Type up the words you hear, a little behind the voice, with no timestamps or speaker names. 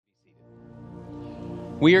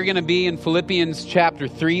We are going to be in Philippians chapter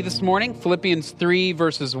 3 this morning. Philippians 3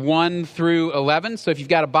 verses 1 through 11. So if you've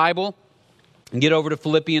got a Bible, get over to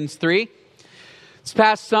Philippians 3. This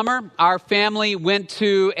past summer, our family went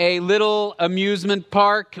to a little amusement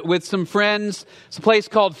park with some friends. It's a place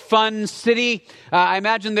called Fun City. I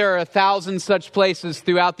imagine there are 1,000 such places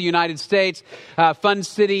throughout the United States. Fun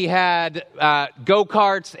City had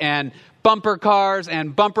go-karts and bumper cars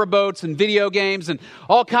and bumper boats and video games and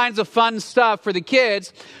all kinds of fun stuff for the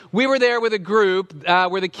kids. We were there with a group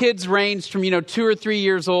where the kids ranged from 2 or 3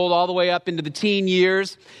 years old all the way up into the teen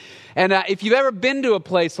years. And if you've ever been to a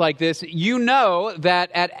place like this, you know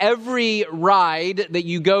that at every ride that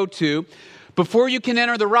you go to, before you can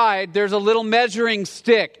enter the ride, there's a little measuring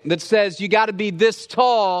stick that says you got to be this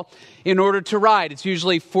tall in order to ride. It's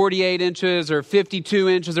usually 48 inches or 52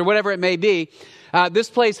 inches or whatever it may be. This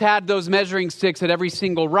place had those measuring sticks at every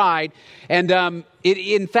single ride. And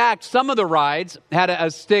in fact, some of the rides had a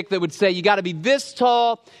stick that would say you got to be this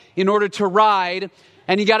tall in order to ride,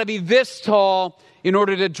 and you got to be this tall in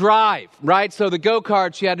order to drive, right? So the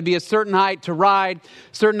go-karts, you had to be a certain height to ride,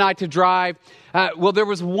 certain height to drive. Well, there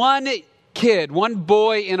was one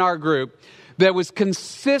boy in our group that was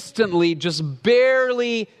consistently just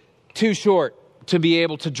barely too short to be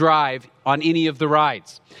able to drive on any of the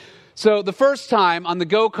rides. So the first time on the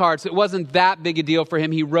go-karts, it wasn't that big a deal for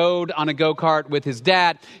him. He rode on a go-kart with his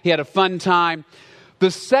dad. He had a fun time. The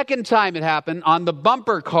second time it happened, on the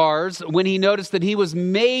bumper cars, when he noticed that he was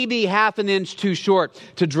maybe half an inch too short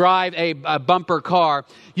to drive a bumper car,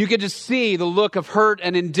 you could just see the look of hurt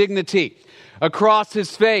and indignity across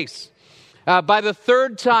his face. By the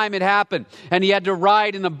third time it happened, and he had to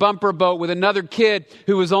ride in a bumper boat with another kid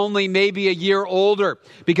who was only maybe a year older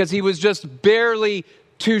because he was just barely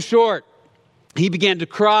too short, he began to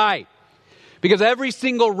cry. Because every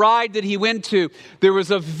single ride that he went to, there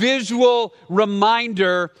was a visual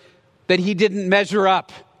reminder that he didn't measure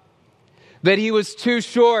up, that he was too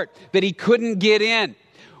short, that he couldn't get in.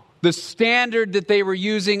 The standard that they were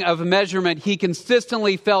using of measurement, he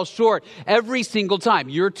consistently fell short every single time.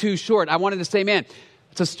 You're too short. I wanted to say, man,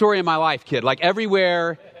 it's a story in my life, kid. Like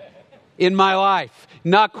everywhere in my life,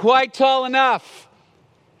 not quite tall enough.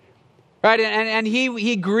 Right? And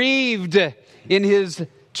he grieved in his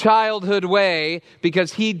childhood way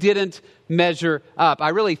because he didn't measure up. I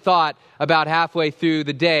really thought about halfway through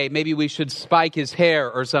the day, maybe we should spike his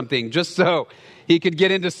hair or something just so he could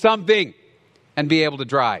get into something and be able to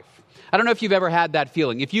drive. I don't know if you've ever had that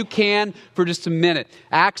feeling. If you can, for just a minute,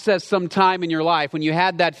 access some time in your life when you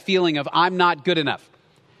had that feeling of, I'm not good enough.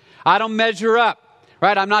 I don't measure up.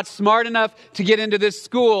 Right? I'm not smart enough to get into this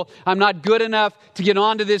school. I'm not good enough to get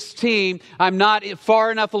onto this team. I'm not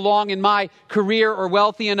far enough along in my career or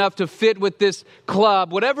wealthy enough to fit with this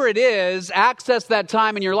club. Whatever it is, access that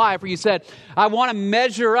time in your life where you said, I want to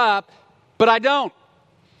measure up, but I don't.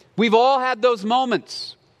 We've all had those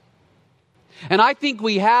moments. And I think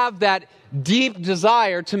we have that deep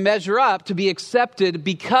desire to measure up, to be accepted,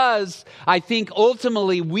 because I think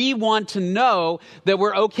ultimately we want to know that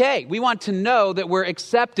we're okay. We want to know that we're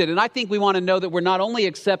accepted. And I think we want to know that we're not only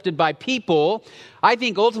accepted by people, I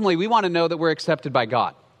think ultimately we want to know that we're accepted by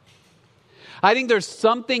God. I think there's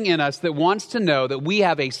something in us that wants to know that we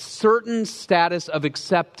have a certain status of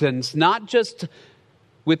acceptance, not just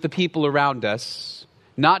with the people around us,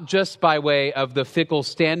 not just by way of the fickle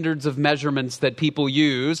standards of measurements that people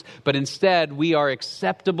use, but instead we are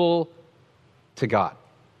acceptable to God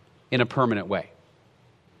in a permanent way.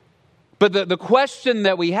 But the question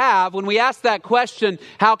that we have, when we ask that question,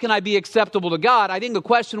 how can I be acceptable to God? I think the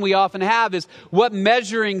question we often have is, what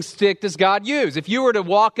measuring stick does God use? If you were to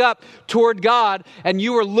walk up toward God and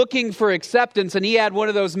you were looking for acceptance and he had one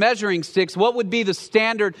of those measuring sticks, what would be the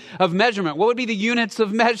standard of measurement? What would be the units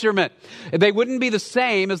of measurement? They wouldn't be the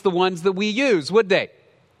same as the ones that we use, would they?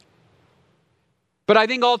 But I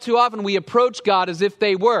think all too often we approach God as if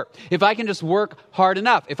they were. If I can just work hard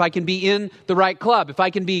enough, if I can be in the right club, if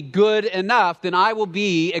I can be good enough, then I will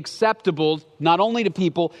be acceptable not only to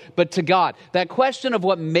people, but to God. That question of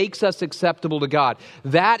what makes us acceptable to God,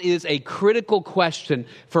 that is a critical question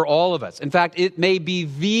for all of us. In fact, it may be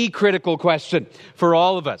the critical question for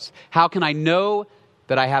all of us. How can I know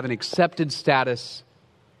that I have an accepted status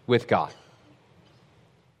with God?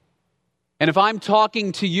 And if I'm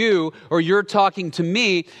talking to you or you're talking to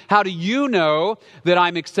me, how do you know that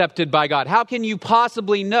I'm accepted by God? How can you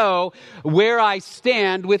possibly know where I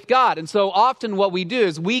stand with God? And so often what we do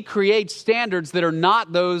is we create standards that are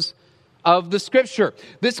not those of the Scripture.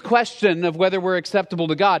 This question of whether we're acceptable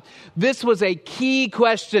to God, this was a key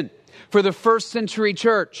question for the first century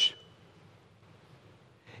church.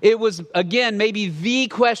 It was, again, maybe the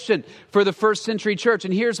question for the first century church.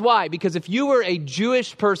 And here's why. Because if you were a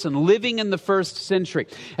Jewish person living in the first century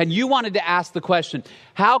and you wanted to ask the question,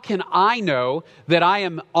 how can I know that I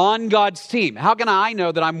am on God's team? How can I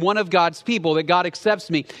know that I'm one of God's people, that God accepts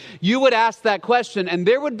me? You would ask that question, and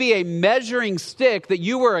there would be a measuring stick that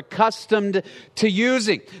you were accustomed to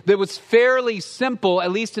using that was fairly simple,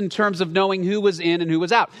 at least in terms of knowing who was in and who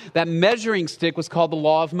was out. That measuring stick was called the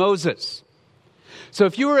Law of Moses. So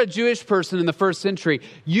if you were a Jewish person in the first century,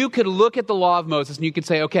 you could look at the Law of Moses and you could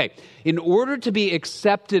say, okay, in order to be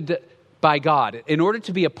accepted by God, in order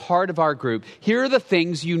to be a part of our group, here are the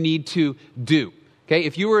things you need to do. Okay,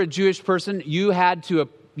 if you were a Jewish person, you had to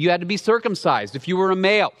be circumcised. If you were a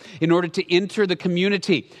male, in order to enter the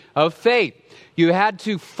community of faith, you had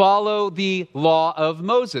to follow the law of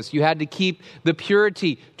Moses. You had to keep the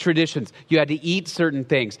purity traditions. You had to eat certain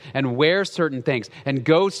things and wear certain things and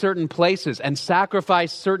go certain places and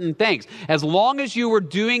sacrifice certain things. As long as you were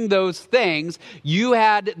doing those things, you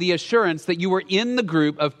had the assurance that you were in the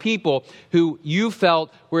group of people who you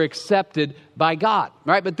felt were accepted by God.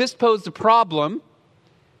 Right? But this posed a problem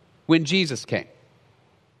when Jesus came.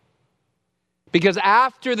 Because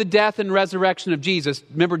after the death and resurrection of Jesus,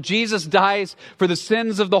 remember, Jesus dies for the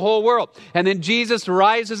sins of the whole world. And then Jesus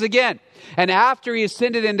rises again. And after he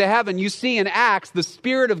ascended into heaven, you see in Acts, the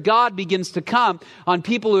Spirit of God begins to come on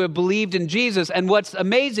people who have believed in Jesus. And what's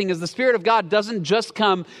amazing is the Spirit of God doesn't just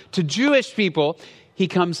come to Jewish people, he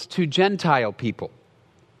comes to Gentile people.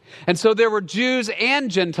 And so there were Jews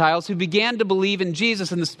and Gentiles who began to believe in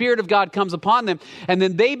Jesus, and the Spirit of God comes upon them, and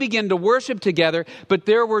then they begin to worship together. But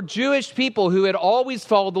there were Jewish people who had always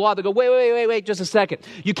followed the law. They go, wait, just a second.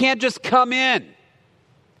 You can't just come in.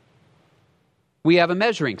 We have a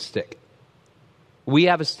measuring stick. We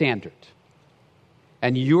have a standard.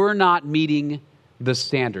 And you're not meeting the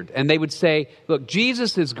standard. And they would say, look,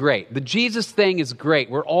 Jesus is great. The Jesus thing is great.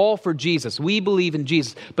 We're all for Jesus. We believe in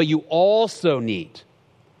Jesus. But you also need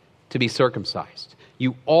to be circumcised.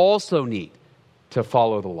 You also need to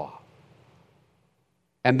follow the law.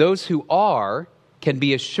 And those who are can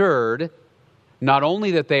be assured not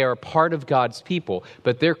only that they are part of God's people,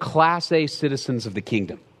 but they're Class A citizens of the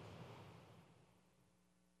kingdom.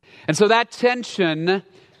 And so that tension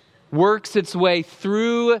works its way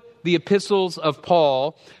through the epistles of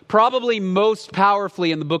Paul, probably most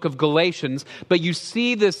powerfully in the book of Galatians, but you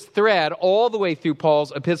see this thread all the way through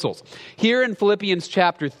Paul's epistles. Here in Philippians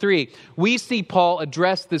chapter 3, we see Paul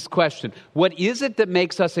address this question. What is it that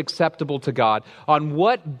makes us acceptable to God? On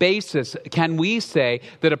what basis can we say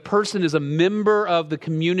that a person is a member of the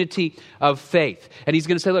community of faith? And he's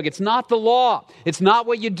going to say, look, it's not the law. It's not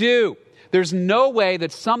what you do. There's no way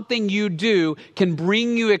that something you do can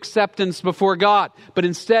bring you acceptance before God, but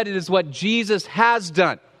instead it is what Jesus has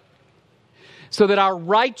done. So that our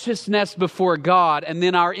righteousness before God and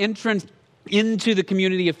then our entrance into the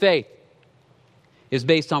community of faith is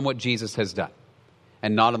based on what Jesus has done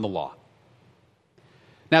and not on the law.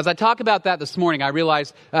 Now, as I talk about that this morning, I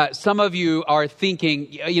realize some of you are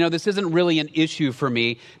thinking, this isn't really an issue for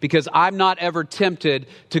me because I'm not ever tempted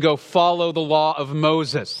to go follow the law of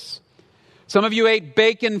Moses. Some of you ate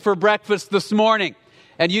bacon for breakfast this morning,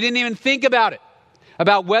 and you didn't even think about it,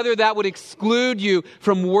 about whether that would exclude you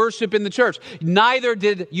from worship in the church. Neither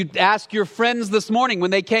did you ask your friends this morning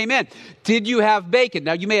when they came in, did you have bacon?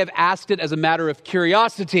 Now, you may have asked it as a matter of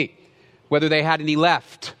curiosity, whether they had any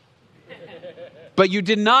left. But you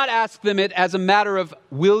did not ask them it as a matter of,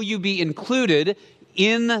 will you be included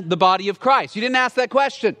in the body of Christ? You didn't ask that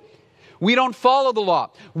question. We don't follow the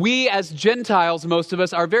law. We as Gentiles, most of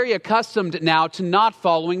us, are very accustomed now to not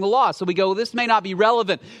following the law. So we go, well, this may not be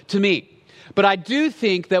relevant to me. But I do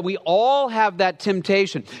think that we all have that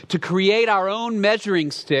temptation to create our own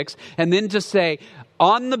measuring sticks and then to say,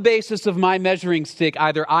 on the basis of my measuring stick,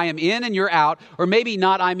 either I am in and you're out, or maybe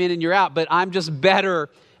not I'm in and you're out, but I'm just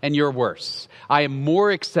better and you're worse. I am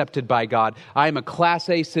more accepted by God. I am a Class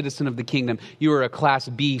A citizen of the kingdom. You are a Class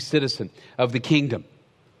B citizen of the kingdom.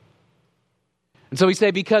 And so we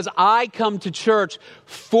say, because I come to church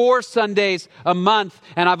 4 Sundays a month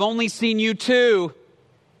and I've only seen you 2,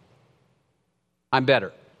 I'm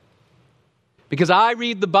better. Because I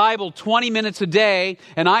read the Bible 20 minutes a day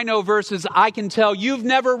and I know verses I can tell you've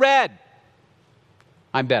never read,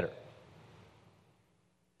 I'm better.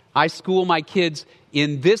 I school my kids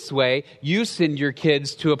in this way. You send your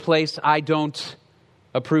kids to a place I don't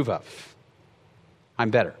approve of. I'm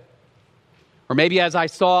better. Or maybe as I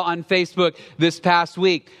saw on Facebook this past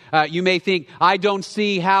week, you may think, I don't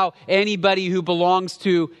see how anybody who belongs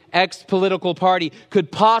to X political party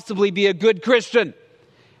could possibly be a good Christian.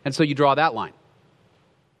 And so you draw that line.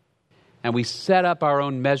 and we set up our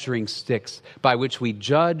own measuring sticks by which we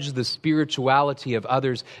judge the spirituality of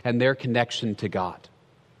others and their connection to God.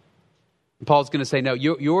 And Paul's going to say, no,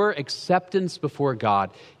 your acceptance before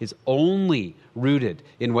God is only rooted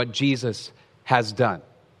in what Jesus has done.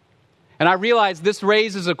 And I realize this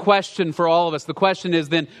raises a question for all of us. The question is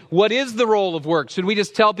then, what is the role of works? Should we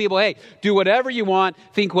just tell people, hey, do whatever you want,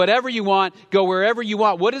 think whatever you want, go wherever you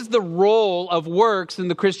want? What is the role of works in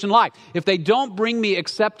the Christian life? If they don't bring me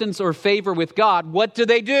acceptance or favor with God, what do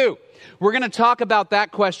they do? We're going to talk about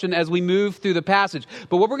that question as we move through the passage.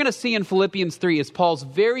 But what we're going to see in Philippians 3 is Paul's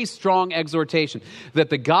very strong exhortation that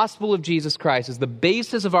the gospel of Jesus Christ is the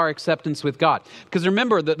basis of our acceptance with God. Because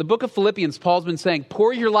remember, the book of Philippians, Paul's been saying,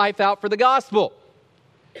 pour your life out for the gospel.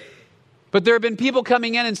 But there have been people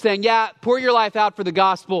coming in and saying, yeah, pour your life out for the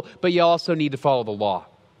gospel, but you also need to follow the law.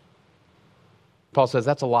 Paul says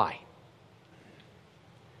that's a lie.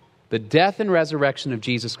 The death and resurrection of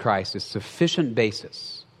Jesus Christ is sufficient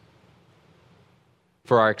basis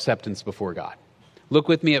for our acceptance before God. Look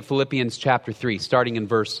with me at Philippians chapter 3, starting in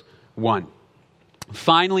verse 1.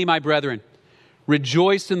 Finally, my brethren,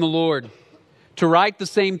 rejoice in the Lord. To write the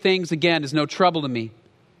same things again is no trouble to me,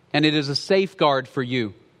 and it is a safeguard for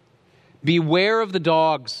you. Beware of the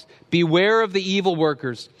dogs, beware of the evil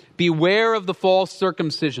workers, beware of the false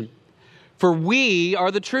circumcision. For we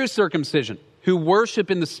are the true circumcision, who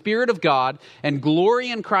worship in the Spirit of God and glory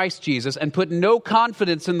in Christ Jesus and put no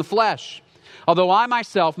confidence in the flesh. Although I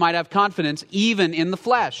myself might have confidence even in the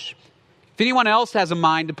flesh. If anyone else has a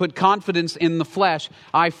mind to put confidence in the flesh,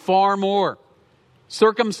 I far more.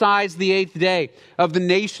 Circumcised the 8th day, of the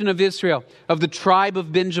nation of Israel, of the tribe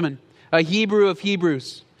of Benjamin, a Hebrew of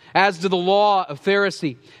Hebrews, as to the law, a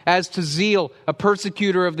Pharisee, as to zeal, a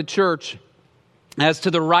persecutor of the church, as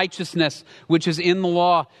to the righteousness which is in the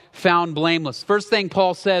law, found blameless. First thing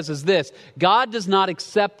Paul says is this: God does not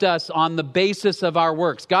accept us on the basis of our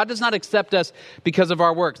works. God does not accept us because of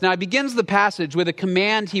our works. Now, he begins the passage with a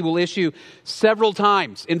command he will issue several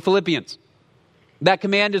times in Philippians. That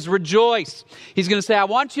command is rejoice. He's going to say, I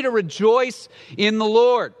want you to rejoice in the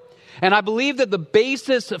Lord. And I believe that the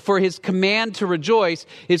basis for his command to rejoice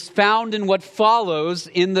is found in what follows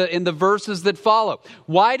in the verses that follow.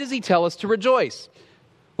 Why does he tell us to rejoice?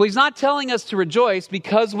 Well, he's not telling us to rejoice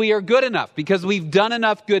because we are good enough, because we've done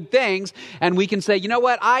enough good things, and we can say, you know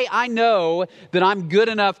what, I know that I'm good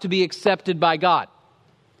enough to be accepted by God.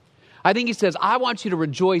 I think he says, I want you to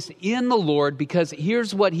rejoice in the Lord because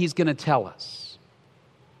here's what he's going to tell us.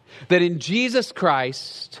 That in Jesus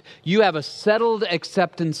Christ, you have a settled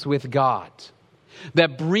acceptance with God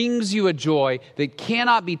that brings you a joy that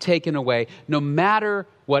cannot be taken away no matter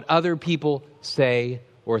what other people say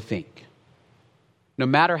or think. No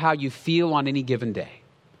matter how you feel on any given day,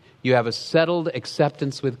 you have a settled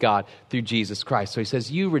acceptance with God through Jesus Christ. So he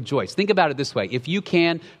says, you rejoice. Think about it this way. If you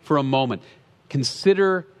can, for a moment,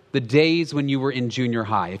 consider the days when you were in junior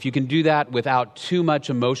high. If you can do that without too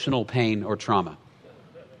much emotional pain or trauma.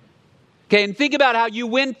 Okay, and think about how you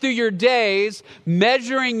went through your days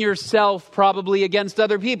measuring yourself probably against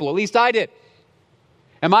other people. At least I did.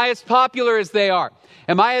 Am I as popular as they are?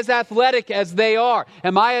 Am I as athletic as they are?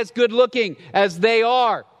 Am I as good looking as they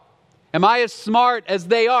are? Am I as smart as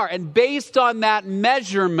they are? And based on that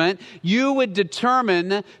measurement, you would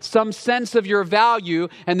determine some sense of your value,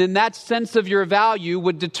 and then that sense of your value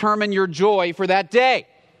would determine your joy for that day.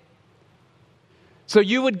 So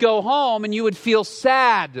you would go home and you would feel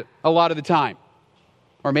sad a lot of the time.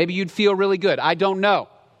 Or maybe you'd feel really good. I don't know.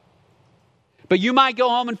 But you might go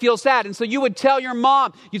home and feel sad. And so you would tell your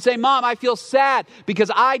mom, you'd say, Mom, I feel sad because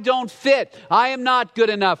I don't fit. I am not good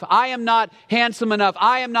enough. I am not handsome enough.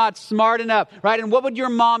 I am not smart enough. Right? And what would your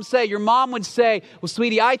mom say? Your mom would say, well,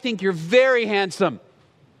 sweetie, I think you're very handsome.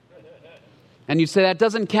 And you'd say, that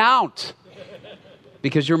doesn't count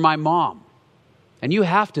because you're my mom. And you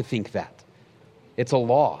have to think that. It's a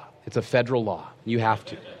law. It's a federal law. You have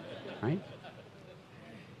to, right?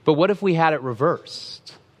 But what if we had it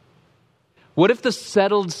reversed? What if the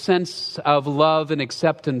settled sense of love and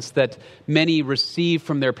acceptance that many receive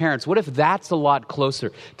from their parents, what if that's a lot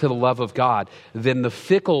closer to the love of God than the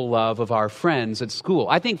fickle love of our friends at school?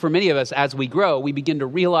 I think for many of us, as we grow, we begin to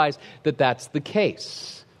realize that that's the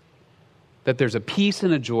case. That there's a peace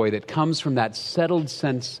and a joy that comes from that settled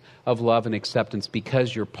sense of love and acceptance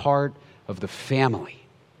because you're part of the family.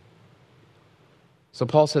 So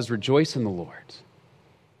Paul says, rejoice in the Lord.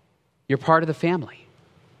 You're part of the family.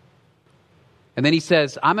 And then he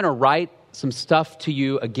says, I'm going to write some stuff to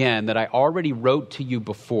you again that I already wrote to you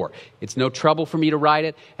before. It's no trouble for me to write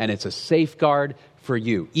it, and it's a safeguard for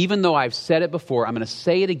you. Even though I've said it before, I'm going to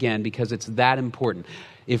say it again because it's that important.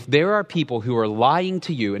 If there are people who are lying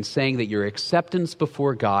to you and saying that your acceptance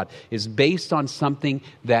before God is based on something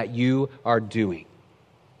that you are doing,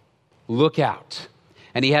 look out.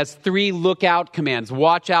 And he has 3 look out commands,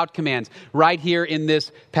 watch out commands right here in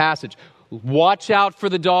this passage. Watch out for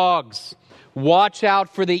the dogs. Watch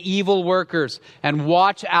out for the evil workers, and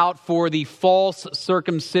watch out for the false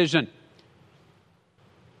circumcision.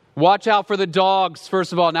 Watch out for the dogs,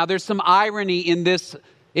 first of all. Now, there's some irony in this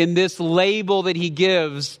label that he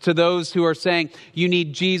gives to those who are saying you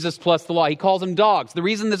need Jesus plus the law. He calls them dogs. The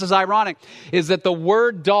reason this is ironic is that the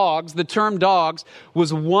word dogs, the term dogs,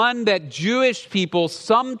 was one that Jewish people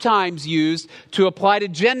sometimes used to apply to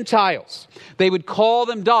Gentiles. They would call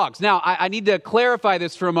them dogs. Now, I need to clarify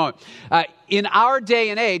this for a moment. In our day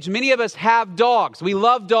and age, many of us have dogs. We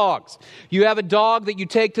love dogs. You have a dog that you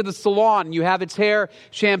take to the salon. You have its hair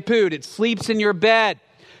shampooed. It sleeps in your bed.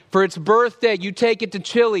 For its birthday, you take it to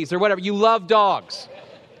Chili's or whatever. You love dogs.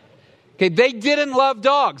 Okay, they didn't love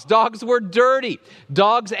dogs. Dogs were dirty.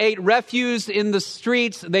 Dogs ate refuse in the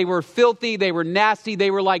streets. They were filthy. They were nasty.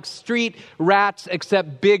 They were like street rats,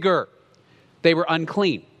 except bigger. They were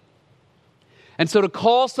unclean. And so to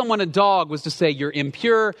call someone a dog was to say, you're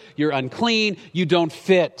impure, you're unclean, you don't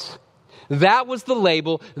fit. That was the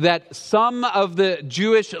label that some of the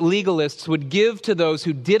Jewish legalists would give to those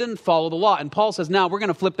who didn't follow the law. And Paul says, now we're going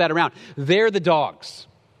to flip that around. They're the dogs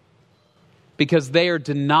because they are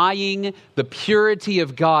denying the purity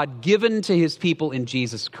of God given to his people in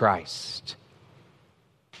Jesus Christ.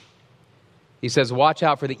 He says, watch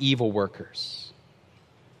out for the evil workers.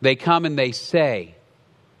 They come and they say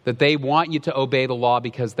that they want you to obey the law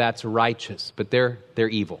because that's righteous, but they're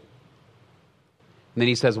evil. And then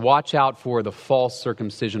he says, watch out for the false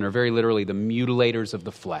circumcision, or very literally, the mutilators of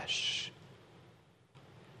the flesh.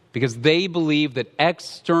 Because they believe that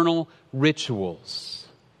external rituals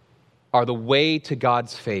are the way to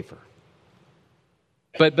God's favor.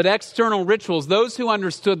 But external rituals, those who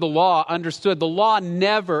understood the law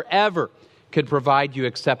never, ever could provide you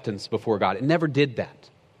acceptance before God. It never did that.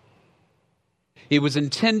 It was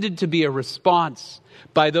intended to be a response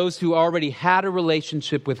by those who already had a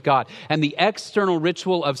relationship with God. And the external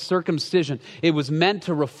ritual of circumcision, it was meant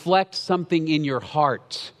to reflect something in your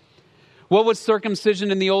heart. What was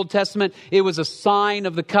circumcision in the Old Testament? It was a sign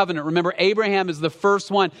of the covenant. Remember, Abraham is the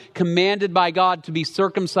first one commanded by God to be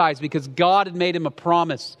circumcised because God had made him a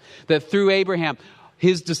promise that through Abraham,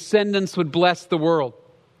 his descendants would bless the world.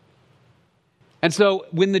 And so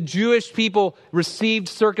when the Jewish people received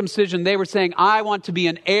circumcision, they were saying, I want to be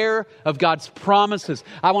an heir of God's promises.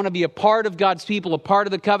 I want to be a part of God's people, a part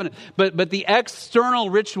of the covenant. But the external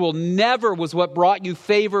ritual never was what brought you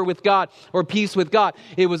favor with God or peace with God.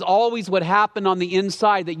 It was always what happened on the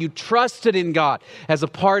inside, that you trusted in God as a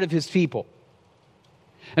part of his people.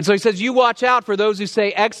 And so he says, you watch out for those who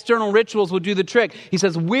say external rituals will do the trick. He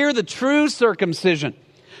says, we're the true circumcision.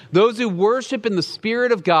 Those who worship in the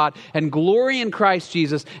Spirit of God and glory in Christ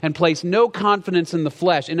Jesus and place no confidence in the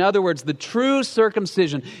flesh. In other words, the true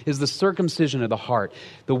circumcision is the circumcision of the heart.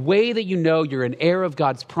 The way that you know you're an heir of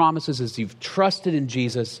God's promises is you've trusted in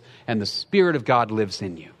Jesus and the Spirit of God lives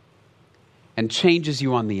in you and changes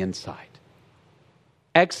you on the inside.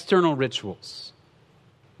 External rituals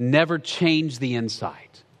never change the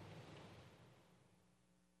inside,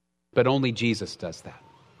 but only Jesus does that.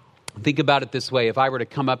 Think about it this way. If I were to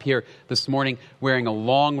come up here this morning wearing a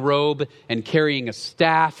long robe and carrying a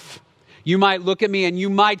staff, you might look at me and you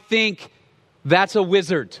might think that's a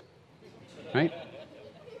wizard, right?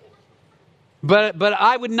 But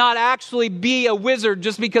I would not actually be a wizard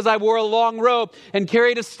just because I wore a long robe and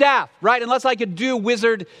carried a staff, right? Unless I could do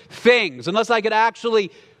wizard things, unless I could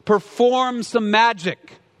actually perform some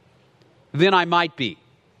magic, then I might be.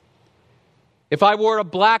 If I wore a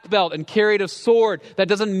black belt and carried a sword, that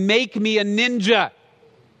doesn't make me a ninja,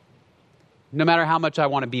 no matter how much I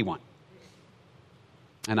want to be one.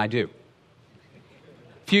 And I do.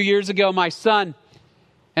 A few years ago, my son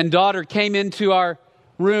and daughter came into our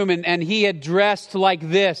room and he had dressed like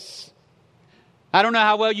this. I don't know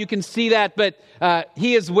how well you can see that, but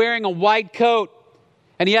he is wearing a white coat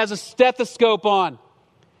and he has a stethoscope on.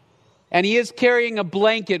 And he is carrying a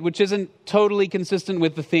blanket, which isn't totally consistent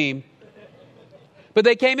with the theme. But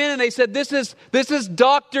they came in and they said, this is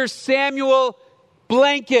Dr. Samuel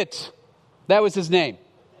Blanket. That was his name.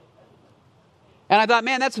 And I thought,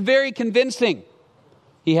 man, that's very convincing.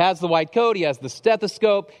 He has the white coat. He has the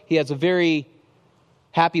stethoscope. He has a very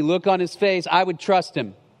happy look on his face. I would trust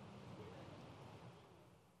him.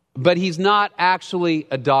 but he's not actually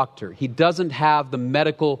a doctor. He doesn't have the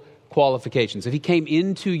medical qualifications. If he came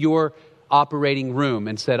into your operating room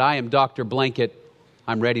and said, I am Dr. Blanket,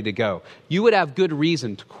 I'm ready to go, you would have good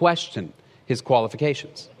reason to question his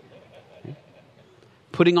qualifications.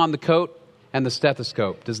 Putting on the coat and the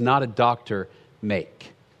stethoscope does not a doctor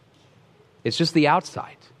make. It's just the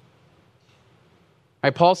outside.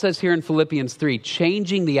 Right, Paul says here in Philippians 3,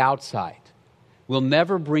 changing the outside will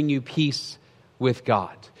never bring you peace with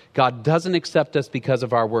God. God doesn't accept us because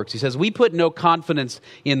of our works. He says, we put no confidence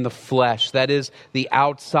in the flesh. That is the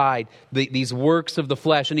outside, these works of the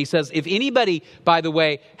flesh. And he says, if anybody, by the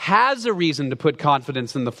way, has a reason to put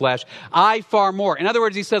confidence in the flesh, I far more. In other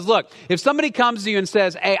words, he says, look, if somebody comes to you and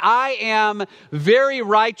says, hey, I am very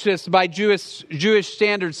righteous by Jewish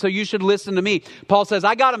standards, so you should listen to me. Paul says,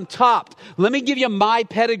 I got him topped. Let me give you my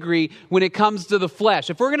pedigree when it comes to the flesh.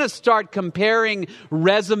 If we're going to start comparing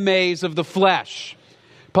resumes of the flesh,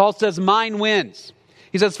 Paul says, mine wins.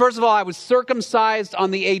 He says, first of all, I was circumcised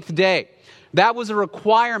on the 8th day. That was a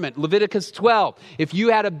requirement. Leviticus 12. If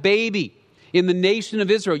you had a baby in the nation of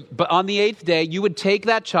Israel, but on the 8th day, you would take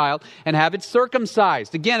that child and have it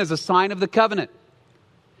circumcised, again, as a sign of the covenant.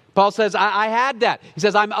 Paul says, I had that. He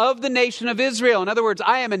says, I'm of the nation of Israel. In other words,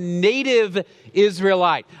 I am a native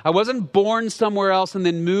Israelite. I wasn't born somewhere else and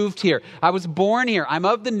then moved here. I was born here. I'm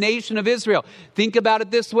of the nation of Israel. Think about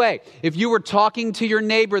it this way. If you were talking to your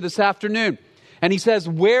neighbor this afternoon and he says,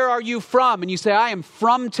 where are you from? And you say, I am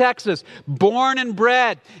from Texas, born and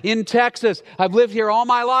bred in Texas. I've lived here all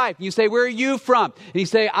my life. And you say, where are you from? And you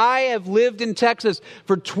say, I have lived in Texas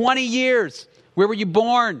for 20 years. Where were you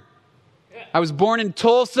born? I was born in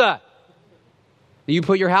Tulsa. You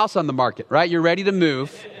put your house on the market, right? You're ready to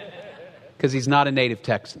move because he's not a native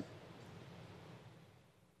Texan.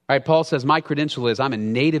 All right, Paul says, my credential is I'm a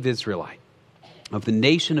native Israelite of the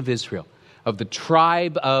nation of Israel, of the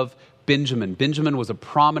tribe of Benjamin. Benjamin was a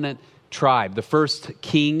prominent tribe. The first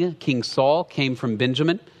king, King Saul, came from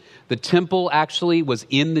Benjamin. The temple actually was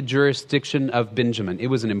in the jurisdiction of Benjamin. It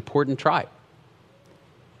was an important tribe.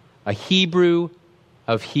 A Hebrew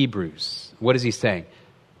of Hebrews. What is he saying?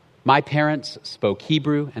 My parents spoke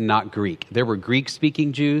Hebrew and not Greek. There were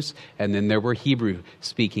Greek-speaking Jews, and then there were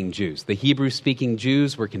Hebrew-speaking Jews. The Hebrew-speaking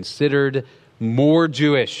Jews were considered more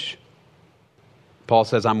Jewish. Paul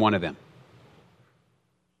says, I'm one of them.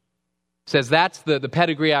 Says that's the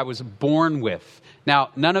pedigree I was born with. Now,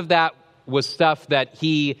 none of that was stuff that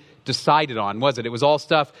he decided on, was it? It was all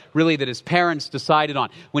stuff really that his parents decided on.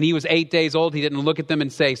 When he was 8 days old, he didn't look at them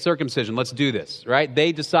and say, circumcision, let's do this, right?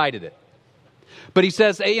 They decided it. But he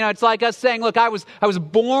says, it's like us saying, look, I was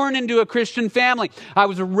born into a Christian family. I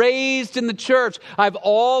was raised in the church. I've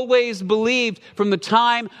always believed from the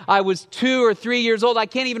time I was 2 or 3 years old. I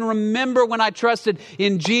can't even remember when I trusted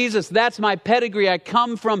in Jesus. That's my pedigree. I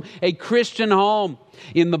come from a Christian home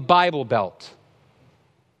in the Bible Belt.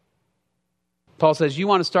 Paul says, you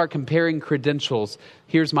want to start comparing credentials,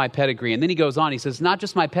 here's my pedigree. And then he goes on, he says, not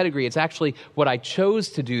just my pedigree, it's actually what I chose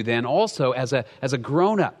to do then also as a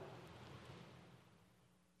grown-up.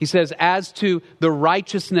 He says, as to the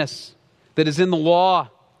righteousness that is in the law,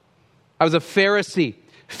 I was a Pharisee.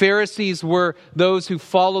 Pharisees were those who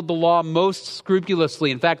followed the law most scrupulously.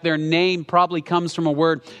 In fact, their name probably comes from a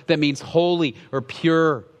word that means holy or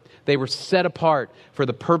pure. They were set apart for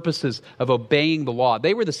the purposes of obeying the law.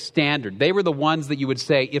 They were the standard. They were the ones that you would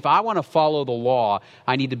say, if I want to follow the law,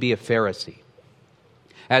 I need to be a Pharisee.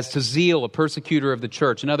 As to zeal, a persecutor of the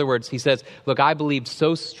church. In other words, he says, look, I believed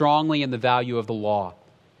so strongly in the value of the law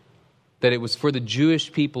that it was for the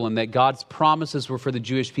Jewish people and that God's promises were for the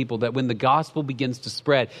Jewish people, that when the gospel begins to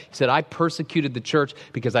spread, he said, I persecuted the church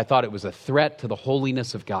because I thought it was a threat to the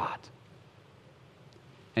holiness of God.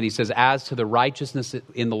 And he says, as to the righteousness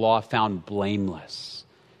in the law found blameless.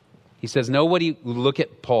 He says, nobody would look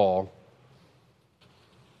at Paul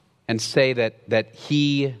and say that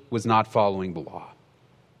he was not following the law.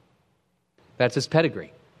 That's his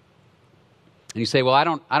pedigree. And you say, well, I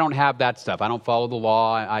don't have that stuff. I don't follow the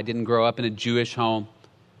law. I didn't grow up in a Jewish home.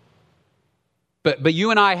 But you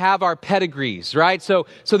and I have our pedigrees, right? So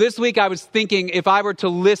this week I was thinking, if I were to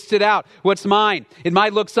list it out, what's mine? It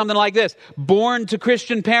might look something like this. Born to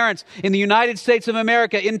Christian parents in the United States of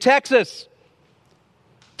America, in Texas.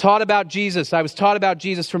 Taught about Jesus. I was taught about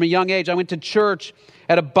Jesus from a young age. I went to church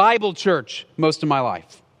at a Bible church most of my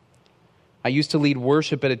life. I used to lead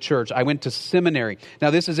worship at a church. I went to seminary. Now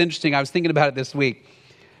this is interesting. I was thinking about it this week.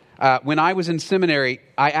 When I was in seminary,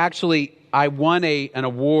 I won an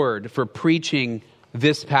award for preaching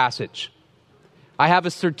this passage. I have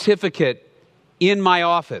a certificate in my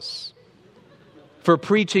office for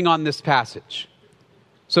preaching on this passage.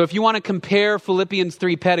 So if you want to compare Philippians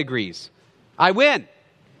 3 pedigrees, I win,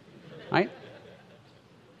 right?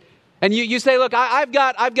 And you say, look, I've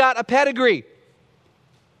got a pedigree.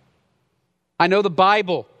 I know the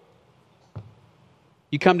Bible.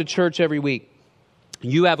 You come to church every week.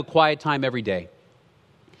 You have a quiet time every day.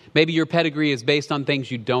 Maybe your pedigree is based on things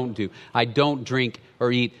you don't do. I don't drink or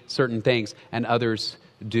eat certain things, and others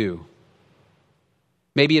do.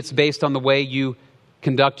 Maybe it's based on the way you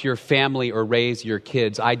conduct your family or raise your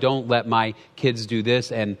kids. I don't let my kids do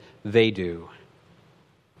this, and they do.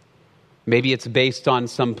 Maybe it's based on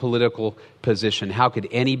some political position. How could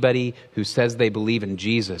anybody who says they believe in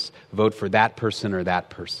Jesus vote for that person or that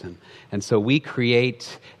person? And so we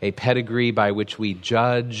create a pedigree by which we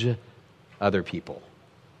judge other people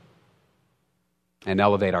and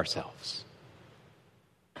elevate ourselves.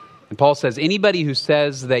 And Paul says, anybody who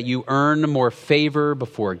says that you earn more favor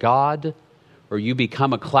before God or you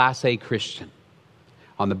become a Class A Christian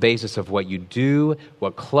on the basis of what you do,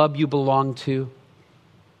 what club you belong to,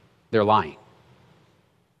 they're lying.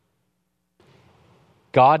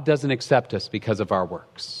 God doesn't accept us because of our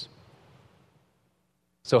works.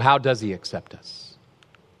 So how does he accept us?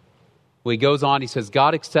 Well, he goes on, he says,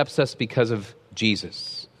 God accepts us because of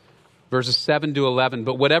Jesus. Verses 7 to 11,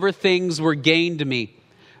 but whatever things were gained to me,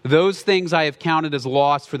 those things I have counted as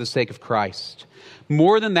loss for the sake of Christ.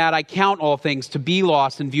 More than that, I count all things to be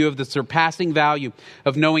lost in view of the surpassing value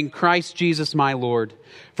of knowing Christ Jesus my Lord,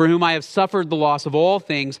 for whom I have suffered the loss of all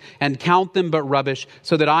things and count them but rubbish,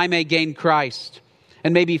 so that I may gain Christ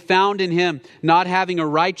and may be found in him, not having a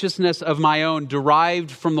righteousness of my own derived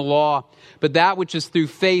from the law, but that which is through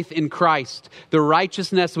faith in Christ, the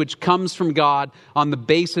righteousness which comes from God on the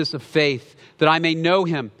basis of faith, that I may know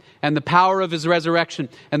him and the power of his resurrection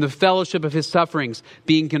and the fellowship of his sufferings,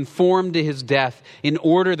 being conformed to his death, in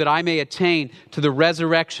order that I may attain to the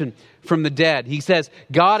resurrection from the dead. He says,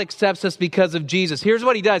 God accepts us because of Jesus. Here's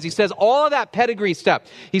what he does. He says, all of that pedigree stuff.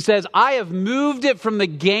 He says, I have moved it from the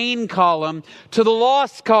gain column to the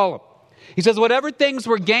loss column. He says, whatever things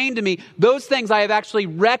were gained to me, those things I have actually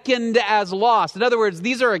reckoned as loss. In other words,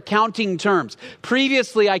 these are accounting terms.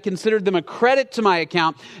 Previously, I considered them a credit to my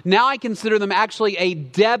account. Now I consider them actually a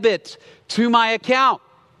debit to my account.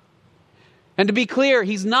 And to be clear,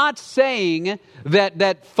 he's not saying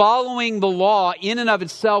that following the law in and of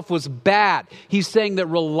itself was bad. He's saying that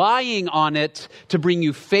relying on it to bring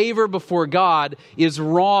you favor before God is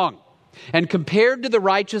wrong. And compared to the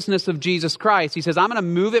righteousness of Jesus Christ, he says, I'm going to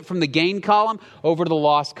move it from the gain column over to the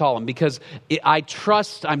loss column because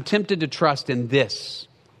I'm tempted to trust in this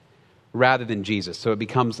rather than Jesus. So it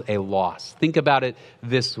becomes a loss. Think about it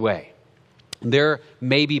this way. There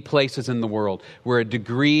may be places in the world where a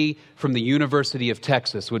degree from the University of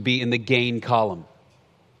Texas would be in the gain column,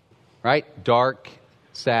 right? Dark,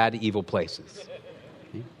 sad, evil places.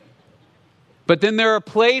 But then there are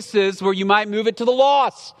places where you might move it to the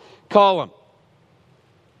loss column.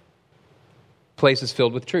 Places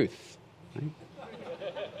filled with truth. Right?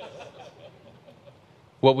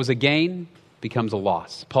 What was a gain becomes a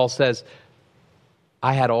loss. Paul says,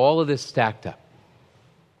 I had all of this stacked up.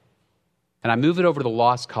 And I move it over to the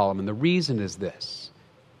loss column. And the reason is this.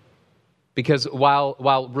 Because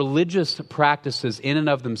while religious practices in and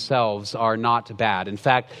of themselves are not bad, in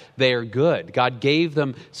fact, they are good. God gave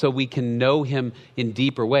them so we can know him in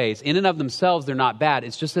deeper ways. In and of themselves, they're not bad.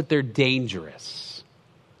 It's just that they're dangerous.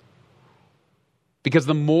 Because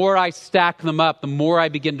the more I stack them up, the more I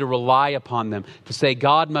begin to rely upon them to say,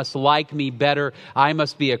 God must like me better. I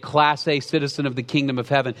must be a Class A citizen of the kingdom of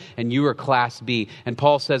heaven, and you are Class B. And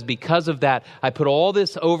Paul says, because of that, I put all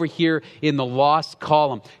this over here in the lost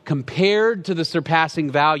column, compared to the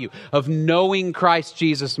surpassing value of knowing Christ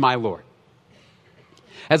Jesus, my Lord.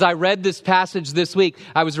 As I read this passage this week,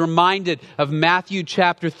 I was reminded of Matthew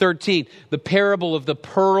chapter 13, the parable of the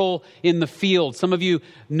pearl in the field. Some of you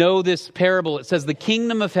know this parable. It says, the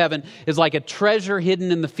kingdom of heaven is like a treasure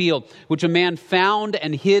hidden in the field, which a man found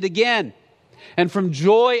and hid again. And from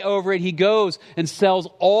joy over it, he goes and sells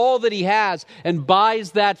all that he has and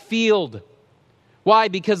buys that field. Why?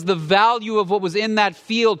 Because the value of what was in that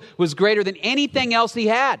field was greater than anything else he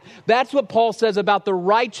had. That's what Paul says about the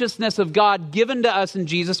righteousness of God given to us in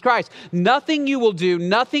Jesus Christ. Nothing you will do,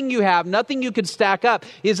 nothing you have, nothing you could stack up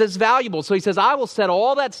is as valuable. So he says, I will set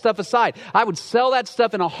all that stuff aside. I would sell that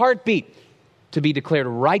stuff in a heartbeat to be declared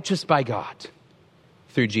righteous by God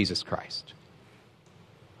through Jesus Christ.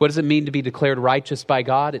 What does it mean to be declared righteous by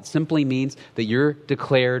God? It simply means that you're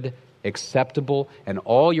declared acceptable and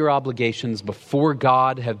all your obligations before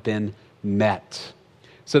God have been met.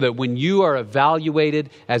 So that when you are evaluated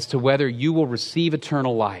as to whether you will receive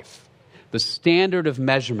eternal life, the standard of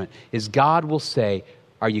measurement is God will say,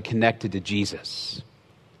 are you connected to Jesus?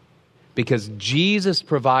 Because Jesus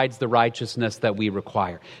provides the righteousness that we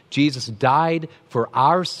require. Jesus died for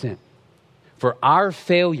our sin, for our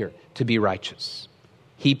failure to be righteous.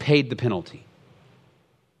 He paid the penalty.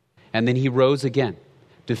 And then he rose again,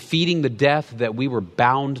 defeating the death that we were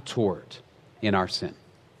bound toward in our sin,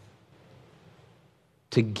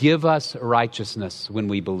 to give us righteousness when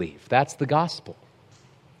we believe. That's the gospel.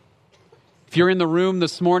 If you're in the room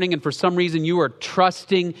this morning and for some reason you are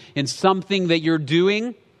trusting in something that you're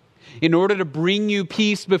doing in order to bring you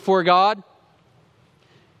peace before God,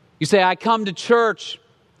 you say, I come to church,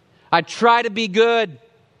 I try to be good,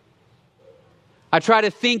 I try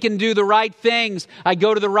to think and do the right things, I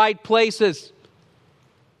go to the right places.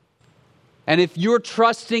 And if you're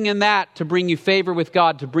trusting in that to bring you favor with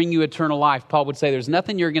God, to bring you eternal life, Paul would say there's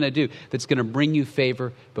nothing you're going to do that's going to bring you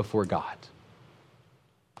favor before God.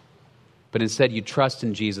 But instead you trust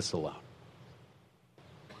in Jesus alone.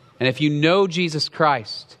 And if you know Jesus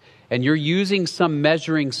Christ and you're using some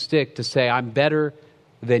measuring stick to say, I'm better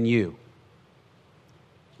than you,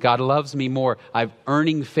 God loves me more, I'm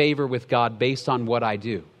earning favor with God based on what I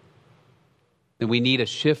do, then we need a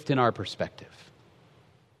shift in our perspective.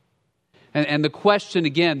 And the question,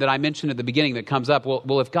 again, that I mentioned at the beginning that comes up,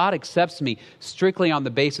 well, if God accepts me strictly on the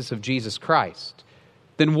basis of Jesus Christ,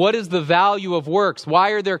 then what is the value of works?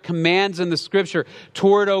 Why are there commands in the Scripture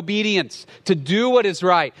toward obedience, to do what is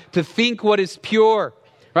right, to think what is pure?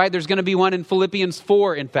 Right? There's going to be one in Philippians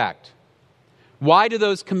 4, in fact. Why do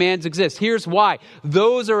those commands exist? Here's why.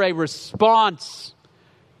 Those are a response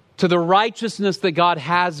to the righteousness that God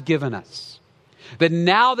has given us. That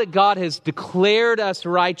now that God has declared us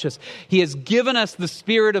righteous, He has given us the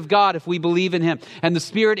Spirit of God if we believe in Him. And the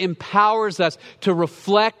Spirit empowers us to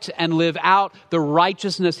reflect and live out the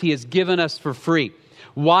righteousness He has given us for free.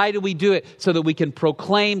 Why do we do it? So that we can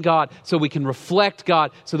proclaim God, so we can reflect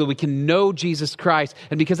God, so that we can know Jesus Christ.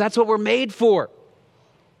 And because that's what we're made for,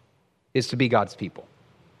 is to be God's people.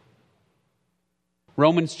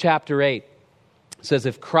 Romans chapter 8 says,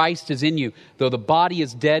 if Christ is in you, though the body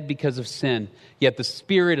is dead because of sin, yet the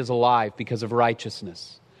Spirit is alive because of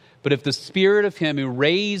righteousness. But if the Spirit of Him who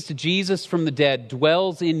raised Jesus from the dead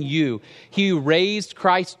dwells in you, He who raised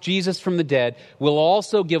Christ Jesus from the dead will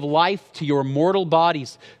also give life to your mortal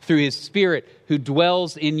bodies through His Spirit who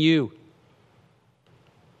dwells in you.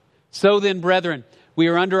 So then, brethren, we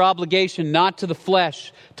are under obligation not to the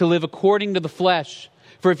flesh, to live according to the flesh.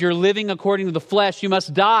 For if you're living according to the flesh, you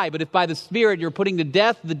must die. But if by the Spirit you're putting to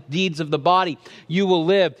death the deeds of the body, you will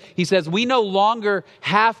live. He says, we no longer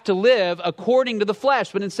have to live according to the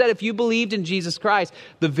flesh. But instead, if you believed in Jesus Christ,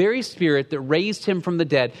 the very Spirit that raised Him from the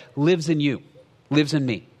dead lives in you, lives in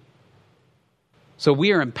me. So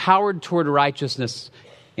we are empowered toward righteousness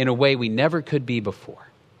in a way we never could be before.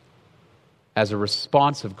 As a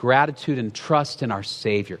response of gratitude and trust in our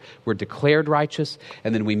Savior. We're declared righteous,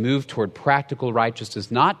 and then we move toward practical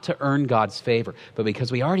righteousness, not to earn God's favor, but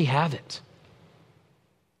because we already have it.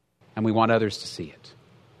 And we want others to see it.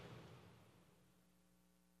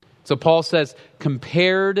 So Paul says,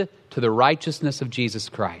 compared to the righteousness of Jesus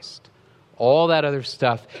Christ, all that other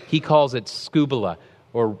stuff, he calls it scubala,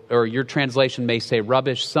 or your translation may say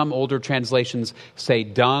rubbish. Some older translations say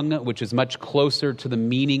dung, which is much closer to the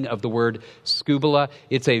meaning of the word scubala.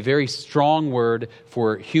 It's a very strong word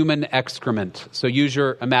for human excrement. So use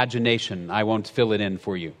your imagination. I won't fill it in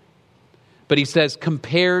for you. But he says,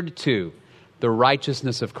 compared to the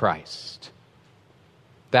righteousness of Christ.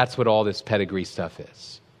 That's what all this pedigree stuff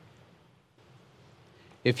is.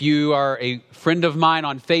 If you are a friend of mine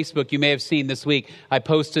on Facebook, you may have seen this week, I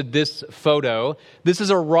posted this photo. This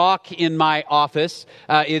is a rock in my office.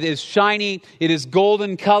 It is shiny. It is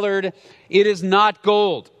golden colored. It is not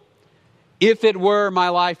gold. If it were, my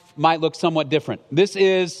life might look somewhat different. This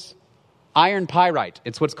is iron pyrite.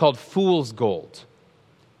 It's what's called fool's gold.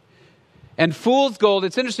 And fool's gold,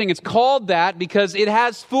 it's interesting, it's called that because it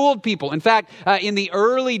has fooled people. In fact, in the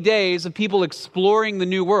early days of people exploring the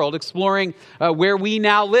New World, exploring where we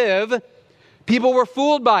now live, people were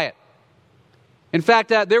fooled by it. In fact,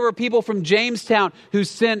 there were people from Jamestown who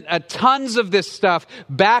sent tons of this stuff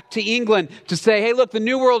back to England to say, hey, look, the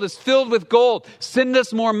New World is filled with gold. Send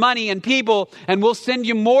us more money and people, and we'll send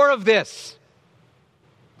you more of this.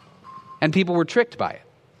 And people were tricked by it.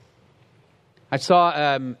 I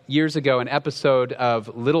saw years ago an episode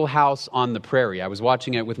of Little House on the Prairie. I was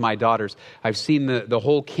watching it with my daughters. I've seen the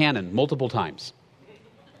whole canon multiple times.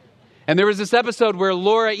 And there was this episode where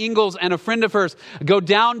Laura Ingalls and a friend of hers go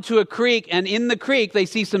down to a creek, and in the creek they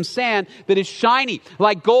see some sand that is shiny,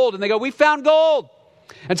 like gold. And they go, we found gold.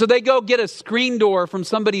 And so they go get a screen door from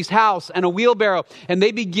somebody's house and a wheelbarrow, and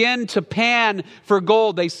they begin to pan for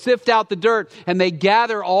gold. They sift out the dirt, and they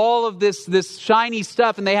gather all of this shiny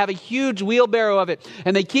stuff, and they have a huge wheelbarrow of it.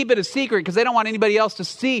 And they keep it a secret because they don't want anybody else to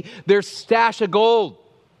see their stash of gold.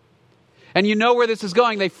 And you know where this is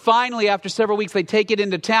going. They finally, after several weeks, they take it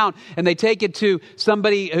into town, and they take it to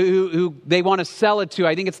somebody who they want to sell it to.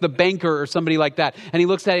 I think it's the banker or somebody like that. And he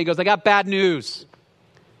looks at it and he goes, "I got bad news.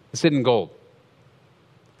 It's hidden gold.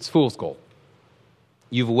 It's fool's gold.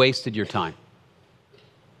 You've wasted your time."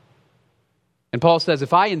 And Paul says,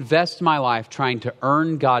 if I invest my life trying to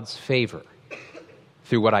earn God's favor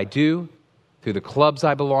through what I do, through the clubs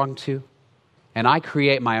I belong to, and I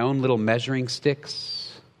create my own little measuring sticks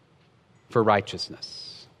for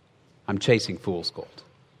righteousness, I'm chasing fool's gold.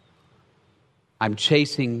 I'm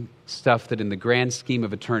chasing stuff that in the grand scheme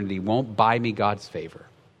of eternity won't buy me God's favor.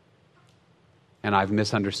 And I've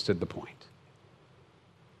misunderstood the point.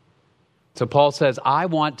 So Paul says, I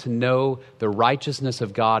want to know the righteousness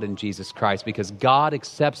of God in Jesus Christ because God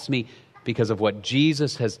accepts me because of what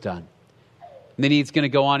Jesus has done. And then he's going to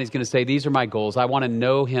go on, he's going to say, these are my goals. I want to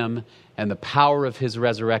know him and the power of his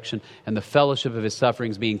resurrection and the fellowship of his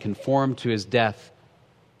sufferings, being conformed to his death,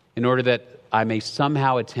 in order that I may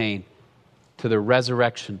somehow attain to the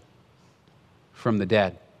resurrection from the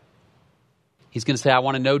dead. He's going to say, I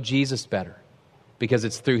want to know Jesus better because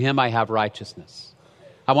it's through him I have righteousness.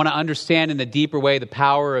 I want to understand in a deeper way the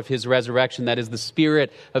power of his resurrection, that is the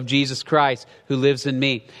Spirit of Jesus Christ who lives in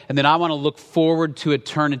me. And then I want to look forward to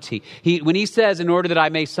eternity. When he says, in order that I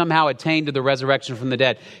may somehow attain to the resurrection from the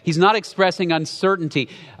dead, he's not expressing uncertainty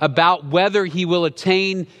about whether he will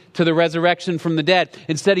attain to the resurrection from the dead.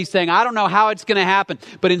 Instead, he's saying, I don't know how it's going to happen,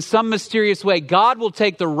 but in some mysterious way, God will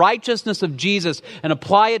take the righteousness of Jesus and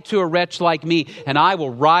apply it to a wretch like me, and I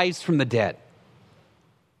will rise from the dead.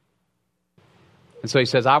 And so he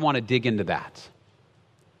says, I want to dig into that.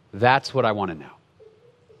 That's what I want to know.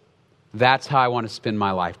 That's how I want to spend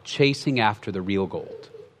my life, chasing after the real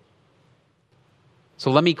gold.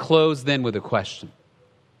 So let me close then with a question.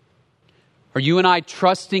 Are you and I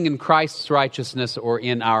trusting in Christ's righteousness or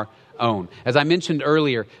in our own? As I mentioned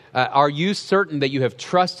earlier, are you certain that you have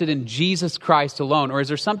trusted in Jesus Christ alone? Or is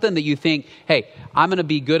there something that you think, hey, I'm going to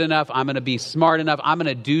be good enough, I'm going to be smart enough, I'm going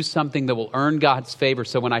to do something that will earn God's favor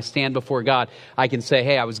so when I stand before God, I can say,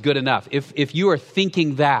 hey, I was good enough. If you are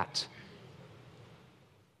thinking that,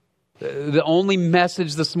 the only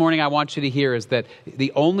message this morning I want you to hear is that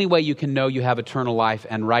the only way you can know you have eternal life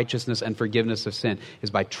and righteousness and forgiveness of sin is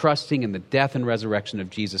by trusting in the death and resurrection of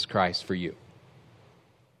Jesus Christ for you.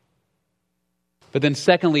 But then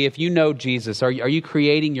secondly, if you know Jesus, are you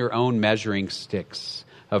creating your own measuring sticks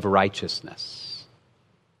of righteousness?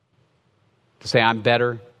 To say, I'm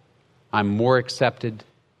better, I'm more accepted,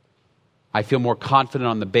 I feel more confident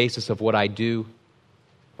on the basis of what I do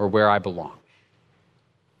or where I belong?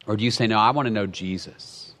 Or do you say, no, I want to know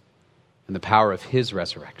Jesus and the power of his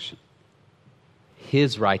resurrection,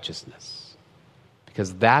 his righteousness,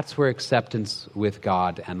 because that's where acceptance with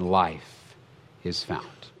God and life is found.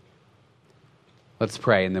 Let's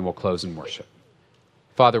pray, and then we'll close in worship.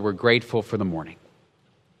 Father, we're grateful for the morning.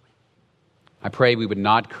 I pray we would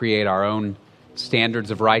not create our own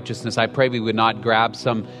standards of righteousness. I pray we would not grab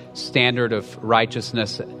some standard of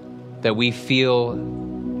righteousness that we feel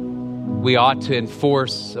we ought to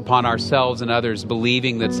enforce upon ourselves and others,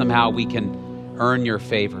 believing that somehow we can earn your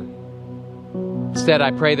favor. Instead,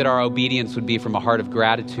 I pray that our obedience would be from a heart of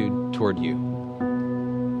gratitude toward you.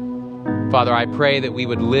 Father, I pray that we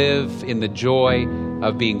would live in the joy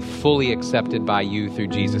of being fully accepted by you through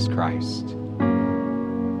Jesus Christ.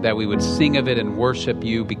 That we would sing of it and worship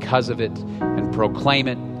you because of it and proclaim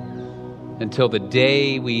it until the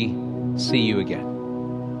day we see you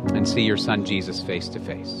again and see your Son Jesus face to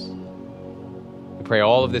face. We pray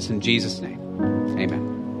all of this in Jesus' name. Amen.